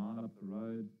stay a mile up the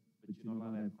road. but you're not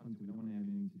allowed to have contact. We don't want to have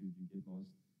anything to do with you, get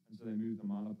lost. And so they moved a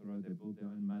mile up the road. They built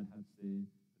their own mud huts there,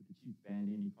 but the chief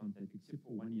banned any contact, except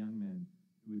for one young man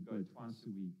who would go twice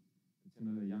a week. It's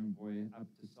another young boy up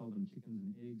to sell them chickens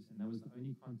and eggs, and that was the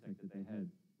only contact that they had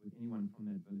with anyone from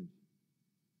that village.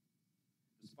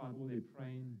 Despite all their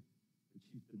praying, the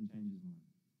chief didn't change his mind.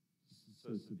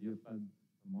 So severe flood,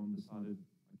 the mom decided,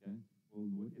 okay, well,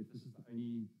 Lord, if this is the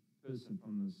only person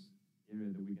from this area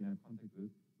that we're going to have contact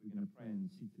with, we're going to pray and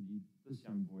seek to lead this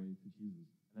young boy to Jesus.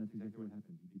 And that's exactly what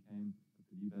happened. He became a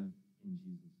believer in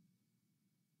Jesus.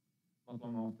 Not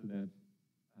long after that,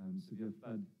 severe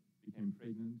flood became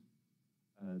pregnant.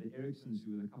 The Ericksons,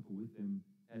 who were the couple with them,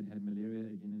 had malaria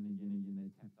again and again and again.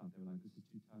 They tapped out. They were like, this is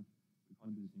too tough. We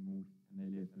can't do this anymore. And they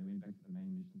left, and they went back to the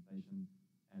main mission station,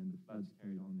 and the floods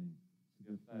carried on there.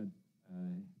 Severe flood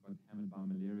got hammered by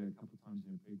malaria a couple of times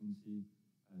in her pregnancy.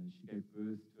 She gave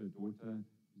birth to a daughter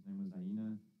whose name was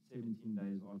Aina. 17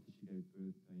 days after she gave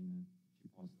birth to Aina, she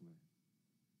passed away.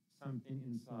 Something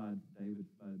inside David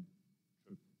Flood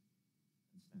tripped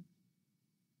and snapped.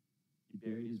 He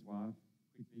buried his wife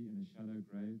quickly in a shallow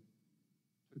grave,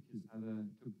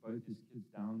 took both his kids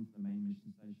down to the main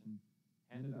mission station,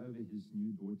 handed over his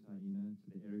new daughter Aina to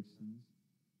the Ericksons,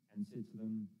 and said to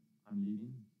them, I'm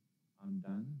leaving, I'm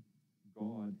done,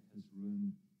 God has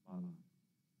ruined my life.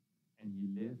 And he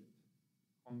left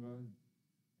Congo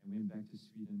and went back to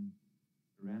Sweden,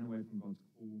 ran away from God's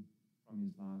call from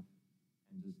his life,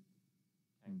 and just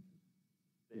tanked it.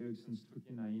 The Ericksons took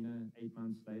in Aina. 8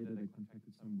 months later, they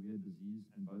contracted some weird disease,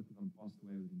 and both of them passed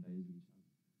away within days of each other.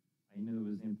 Aina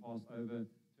was then passed over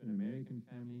to an American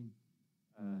family,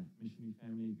 missionary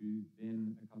family, who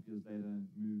then, a couple years later,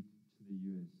 moved to the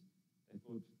U.S. They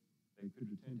thought they could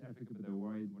return to Africa, but they were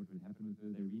worried what would happen with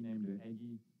her. They renamed her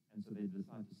Aggie, and so they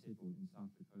decided to settle in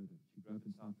South Dakota. She grew up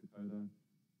in South Dakota,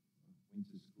 went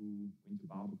to school, went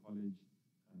to Bible college,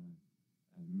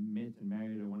 met and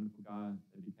married a wonderful guy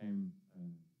that became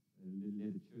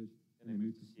led a church. Then they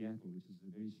moved to Seattle, which is a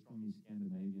very strongly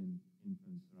Scandinavian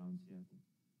influence around Seattle.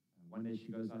 One day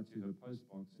she goes out to her post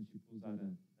box and she pulls out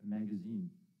a magazine.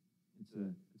 It's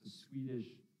a Swedish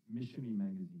missionary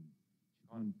magazine. She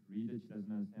can't read it, she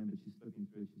doesn't understand, but she's flipping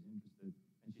through it, she's interested.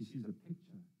 And she sees a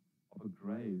picture of a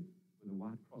grave with a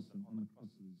white cross, and on the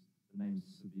cross is the name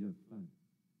Severe Flood.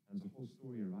 And there's a whole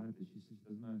story right up there. She says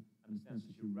she doesn't understand,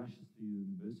 so she rushes to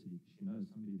university because she knows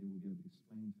somebody there will be able to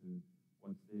explain to her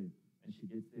what's there. And she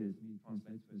gets there, somebody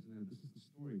translates for her, says, this is the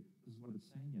story, this is what it's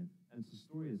saying here. And it's the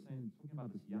story, it's talking about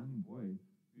this young boy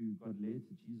who got led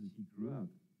to Jesus. He grew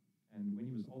up, and when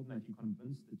he was old enough, he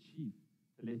convinced the chief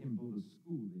to let him build a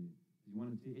school there. He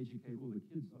wanted to educate all the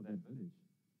kids of that village.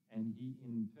 And he,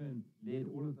 in turn, led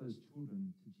all of those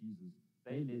children to Jesus.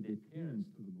 They led their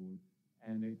parents to the Lord,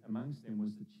 and amongst them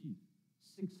was the chief.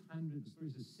 600, the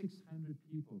story says 600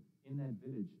 people in that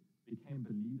village became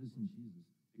believers in Jesus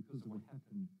because of what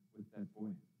happened with that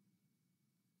boy.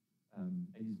 And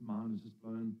his mind was just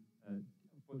blown.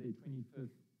 For their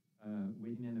 25th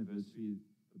wedding anniversary,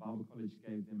 the Bible College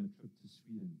gave them a trip to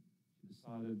Sweden. She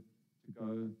decided to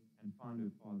go and find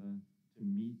her father, to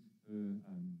meet her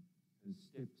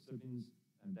step-siblings.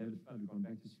 David Flood had gone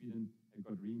back to Sweden, had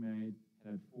got remarried,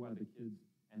 had 4 other kids,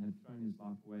 and had thrown his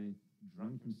life away,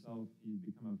 drunk himself. He had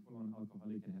become a full-on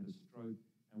alcoholic and had a stroke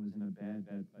and was in a bad,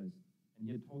 bad place. And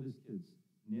he had told his kids,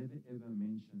 never ever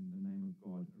mention the name of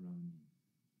God around me.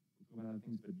 We'll talk about other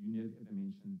things, but you never ever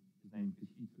mention his name because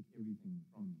he took everything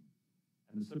from me.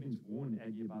 And the siblings warned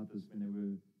Aggie about this when they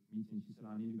were meeting. She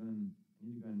said, I need to go and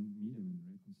meet him and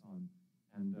reconcile him.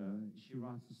 And she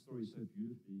writes the story so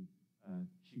beautifully.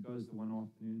 She goes the one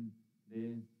afternoon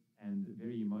there, and a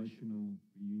very emotional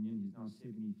reunion. He's now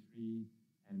 73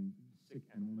 and sick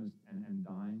and almost and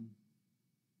dying.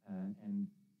 And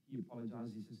he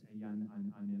apologizes. He says, hey,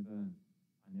 I never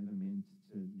meant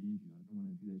to leave you. I don't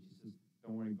want to do that. She says,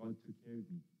 don't worry, God took care of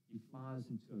me. He flies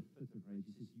into a fit of rage.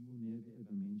 He says, you will never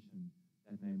ever mention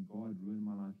that name. God ruined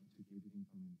my life. He took everything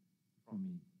from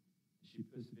me. She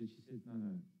persevered. She said, no,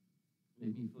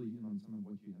 let me fill you in on some of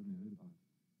what you haven't heard about.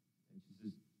 And she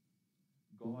says,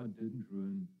 God didn't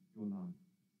ruin your life.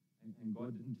 And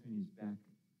God didn't turn his back.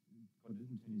 God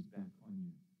didn't turn his back on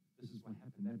you. This is what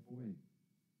happened. That boy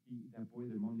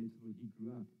that mom led to, he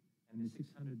grew up. And there's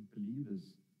 600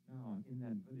 believers now in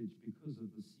that village because of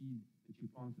the seed that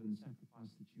you planted and the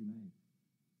sacrifice that you made.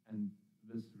 And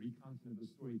this recounting of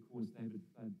the story caused David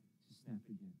Flood to snap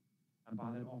again. And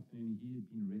by that afternoon, he had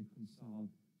been reconciled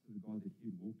to the God that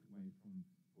he had walked away from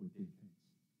for decades.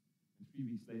 And 3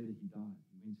 weeks later, he died.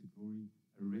 He went to glory,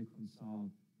 a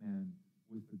reconciled man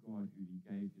with the God who he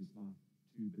gave his life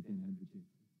to, but then had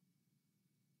rejected.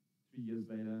 3 years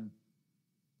later,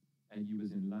 And he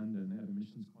was in London at a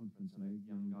missions conference, and a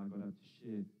young guy got up to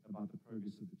share about the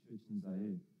progress of the church in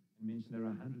Zaire and mentioned there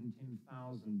are 110,000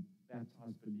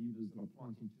 baptized believers that are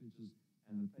planting churches,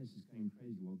 and the place is going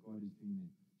crazy what God is doing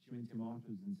there. She went to him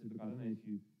afterwards and said, look, I don't know if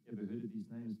you ever heard of these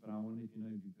names, but I wonder if you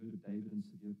know if you've heard of David and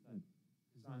Severe Flood.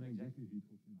 Because I know exactly who you're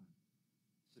talking about.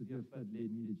 Severe Flood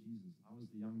led me to Jesus. I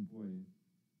was the young boy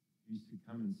who used to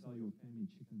come and sell your family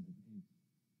chickens and eggs.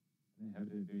 And they had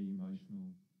a very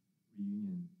emotional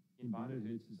reunion. He invited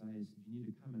her to Zaire and said, you need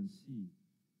to come and see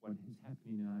what is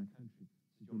happening in our country.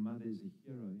 He said, your mother is a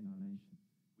hero in our nation.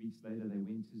 Weeks later, they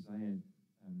went to Zaire.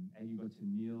 Aggie got to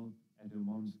kneel at her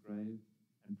mom's grave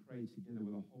and pray together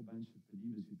with a whole bunch of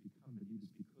believers who'd become believers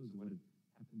because of what had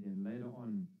happened there. And later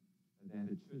on, they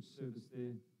had a church service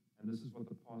there, and this is what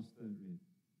the pastor read.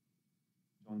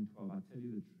 John 12, I tell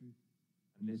you the truth,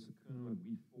 unless a kernel of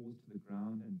wheat falls to the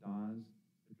ground and dies,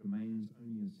 it remains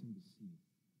only a single seed.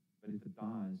 But if it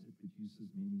dies, it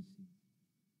produces many seeds.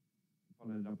 He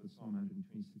followed it up with Psalm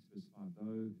 126, verse 5.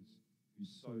 Those who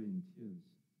sow in tears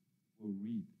will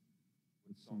reap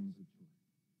with songs of joy.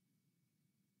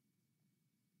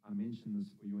 I mention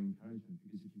this for your encouragement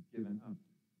because if you've given up,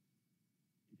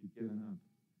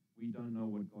 we don't know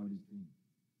what God is doing.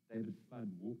 David Flood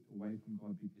walked away from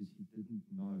God because he didn't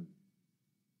know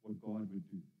what God would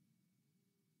do.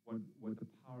 What the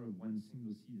power of one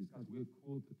single seed is. Guys, we're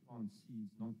called to plant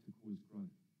seeds, not to cause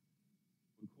growth.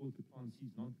 We're called to plant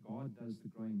seeds, not God does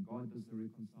the growing, God does the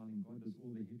reconciling, God does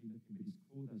all the heavy lifting, but he's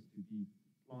called us to be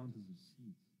planters of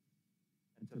seeds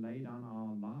and to lay down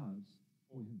our lives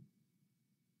for him.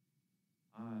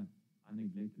 I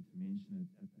neglected to mention it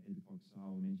at the 8 o'clock, so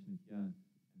I'll mention it here,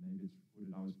 and maybe it's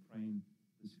recorded. I was praying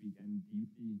this week and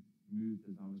deeply moved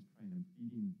as I was praying and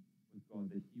pleading with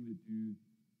God that he would do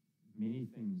many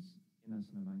things in us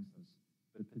and amongst us,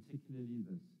 but particularly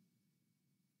this,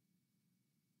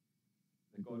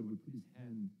 that God would put his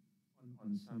hand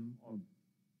on some of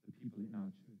the people in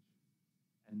our church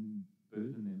and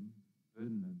burden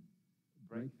them,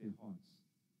 break their hearts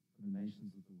from the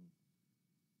nations of the world,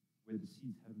 where the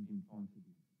seeds haven't been planted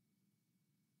yet,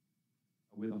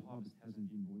 or where the harvest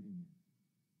hasn't been brought in yet,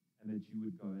 and that you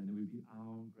would go, and it would be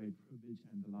our great privilege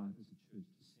and delight as a church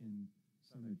to send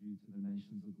some of you to the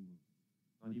nations of the world.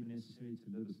 Not even necessarily to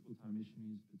live as full-time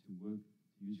missionaries, but to work,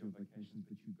 to use your vocations,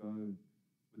 but you go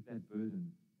with that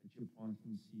burden that you're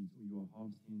planting seeds or you're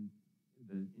harvesting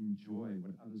enjoy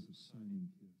what others have sown in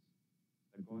tears.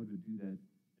 That God would do that.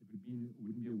 It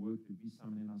wouldn't be a work that we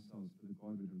summon in ourselves, but that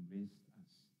God would arrest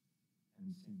us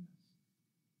and send us.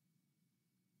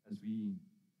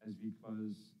 As we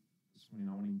close this morning,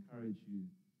 I want to encourage you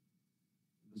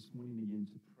this morning again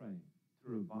to pray, to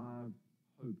revive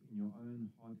hope in your own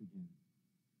heart again,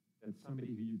 that somebody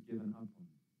who you've given up on,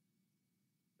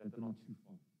 that they're not too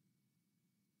far.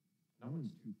 No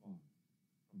one's too far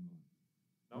from God.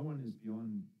 No one is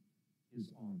beyond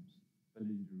his arms'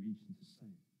 ability to reach and to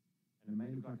save. And it may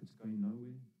look like it's going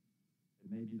nowhere. It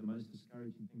may be the most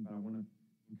discouraging thing, but I want to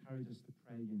encourage us to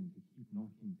pray again, to keep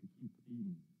knocking, to keep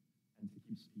pleading, and to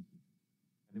keep speaking.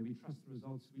 And then we trust the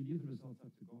results. We leave the results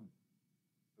up to God.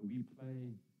 But we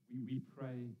pray, we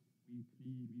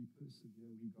plead, we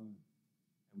persevere, we go.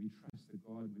 And we trust that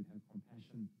God would have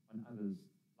compassion on others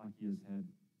like he has had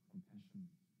compassion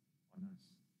on us.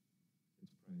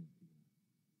 Let's pray together.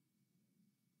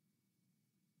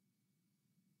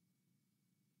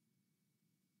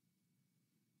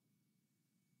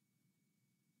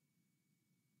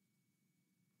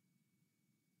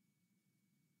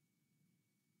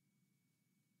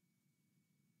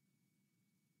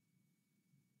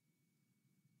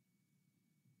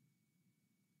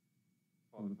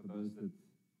 Father, for those that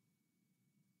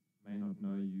may not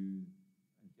know you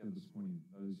here this morning,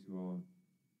 those who are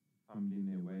fumbling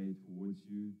their way towards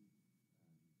you,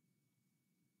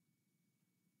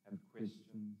 have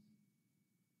questions,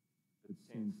 that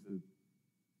sense that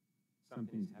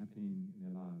something is happening in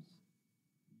their lives.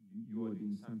 You are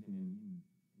doing something in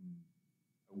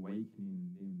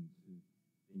awakening them to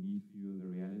the need for you,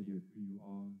 the reality of who you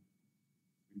are.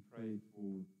 We pray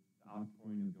for the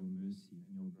outpouring of your mercy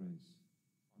and your grace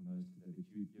on those today, that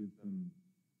you would give them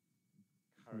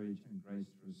courage and grace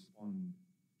to respond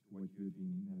to what you're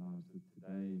doing in their lives, that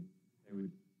today they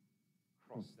would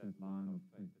cross that line of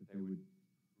faith, that they would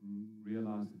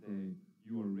realize that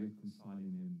you are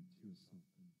reconciling them to yourself,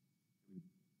 and it would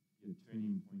be a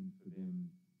turning point for them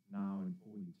now and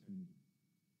for all eternity.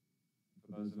 And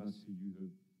for those of us who you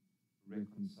have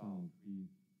reconciled, we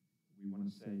want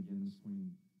to say again this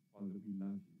morning, Father, that we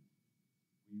love you.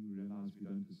 We realize we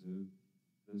don't deserve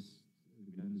this.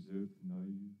 We don't deserve to know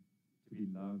you, to be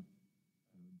loved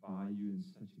by you in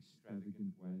such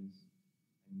extravagant ways.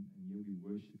 And here we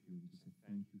worship you. We just say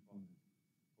thank you, Father,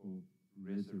 for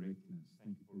resurrecting us.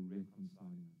 Thank you for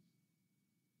reconciling us.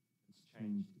 It's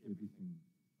changed everything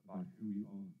about who we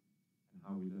are and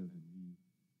how we live. And we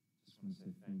just want to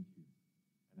say thank you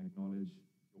and acknowledge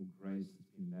your grace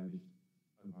that's been lavished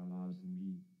over our lives. And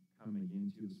we come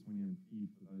again to you this morning and plead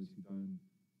for those who don't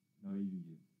know you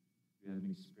yet, who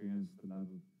haven't experienced the love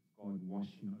of God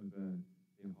washing over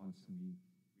their hearts. And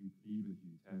we plead with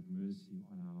you to have mercy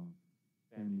on our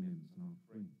family members, on our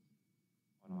friends,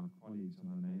 on our colleagues, on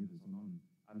our neighbors, and on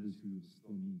others who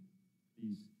still need.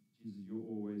 Please, Jesus, you're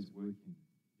always working.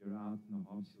 You're out in the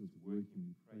harvestfields working.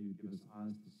 We pray you give us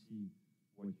eyes to see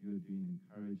what you're doing and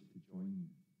courage to join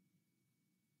you.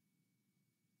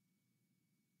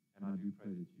 And I do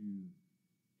pray that you,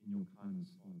 in your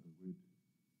kindness, Father, would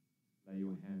lay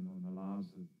your hand on the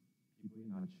lives of people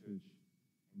in our church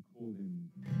and call them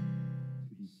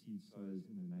to be seed sowers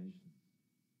in the nations.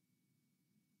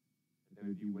 That they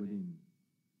would be willing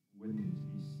to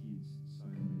be seeds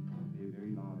sown in their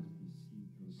very lives, be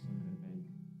seeds that are sown that may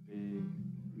bear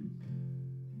fruit in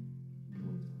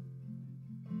your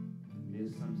time.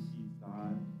 There's some seeds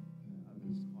die,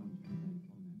 others can't germinate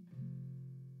from that.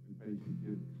 We pray to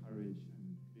give courage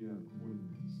and clear calling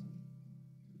to some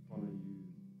to follow you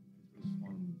and to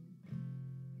respond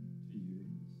to you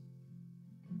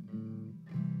in this.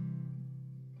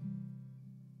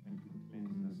 Thank you for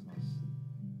cleansing us of our sin.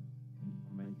 Thank you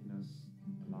for making us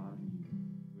alive in you.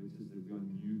 Where it says that we are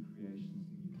new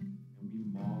creations in you. And we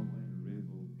marvel and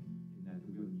revel in that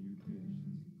we are new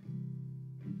creations in you.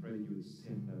 We pray that you would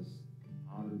send us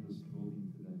out of this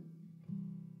building today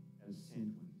as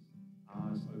sent ones,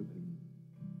 eyes open,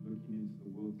 looking into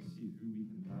the world to see who we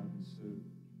can love and serve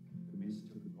with the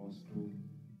message of the gospel,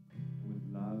 and with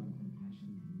love and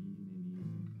compassion meeting their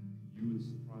needs. You would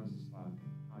surprise us by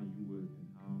how you work and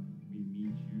how we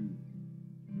meet you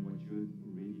in what you're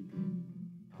already doing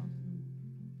out in the world.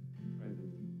 We pray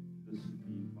that this would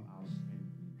be